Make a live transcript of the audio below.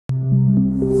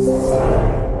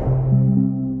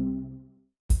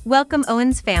Welcome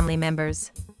Owens family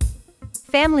members.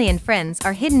 Family and friends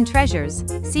are hidden treasures,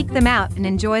 seek them out and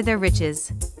enjoy their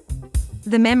riches.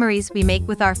 The memories we make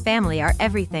with our family are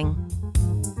everything.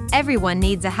 Everyone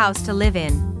needs a house to live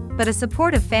in, but a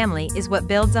supportive family is what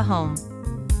builds a home.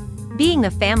 Being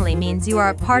a family means you are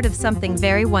a part of something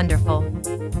very wonderful.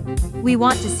 We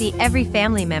want to see every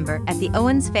family member at the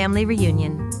Owens family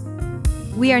reunion.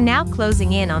 We are now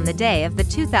closing in on the day of the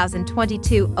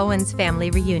 2022 Owens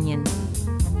family reunion.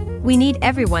 We need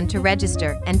everyone to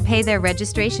register and pay their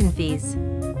registration fees.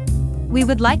 We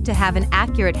would like to have an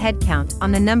accurate head count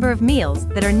on the number of meals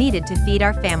that are needed to feed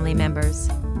our family members.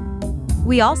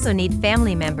 We also need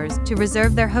family members to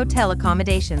reserve their hotel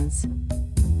accommodations.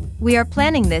 We are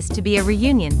planning this to be a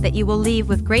reunion that you will leave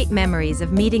with great memories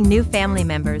of meeting new family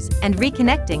members and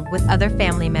reconnecting with other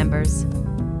family members.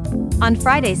 On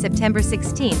Friday, September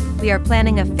 16th, we are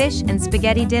planning a fish and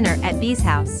spaghetti dinner at B's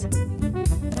house.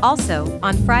 Also,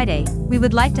 on Friday, we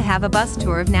would like to have a bus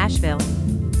tour of Nashville.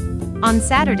 On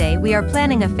Saturday, we are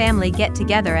planning a family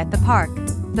get-together at the park.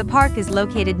 The park is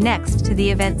located next to the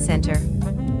event center.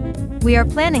 We are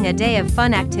planning a day of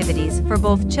fun activities for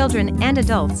both children and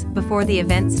adults before the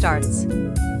event starts.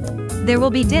 There will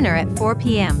be dinner at 4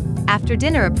 p.m., after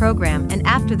dinner a program, and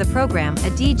after the program a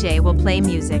DJ will play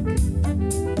music.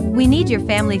 We need your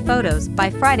family photos by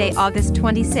Friday, August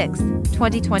 26,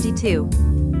 2022.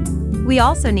 We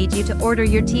also need you to order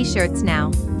your t-shirts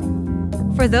now.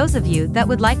 For those of you that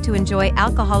would like to enjoy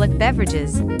alcoholic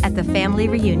beverages at the family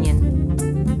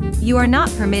reunion, you are not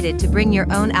permitted to bring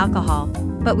your own alcohol,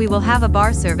 but we will have a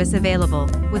bar service available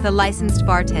with a licensed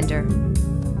bartender.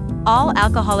 All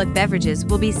alcoholic beverages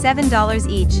will be $7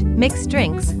 each, mixed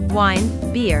drinks,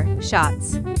 wine, beer,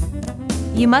 shots.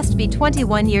 You must be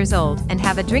 21 years old and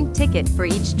have a drink ticket for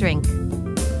each drink.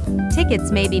 Tickets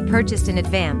may be purchased in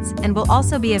advance and will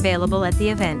also be available at the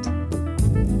event.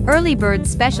 Early bird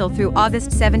special through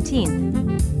August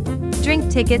 17th. Drink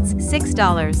tickets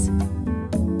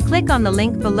 $6. Click on the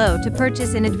link below to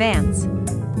purchase in advance.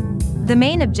 The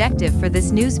main objective for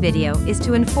this news video is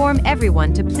to inform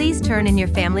everyone to please turn in your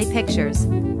family pictures,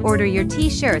 order your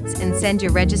t-shirts and send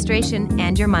your registration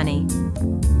and your money.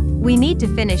 We need to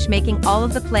finish making all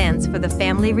of the plans for the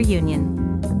family reunion.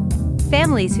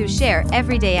 Families who share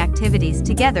everyday activities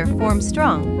together form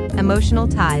strong, emotional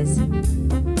ties.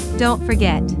 Don't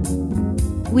forget.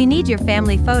 We need your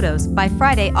family photos by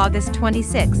Friday, August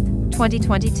 26,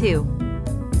 2022.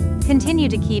 Continue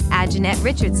to keep Ajanette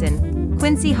Richardson,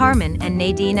 Quincy Harmon and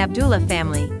Nadine Abdullah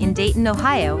family in Dayton,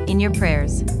 Ohio in your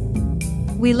prayers.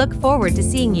 We look forward to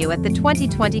seeing you at the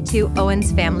 2022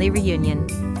 Owens family reunion.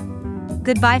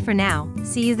 Goodbye for now,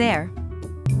 see you there.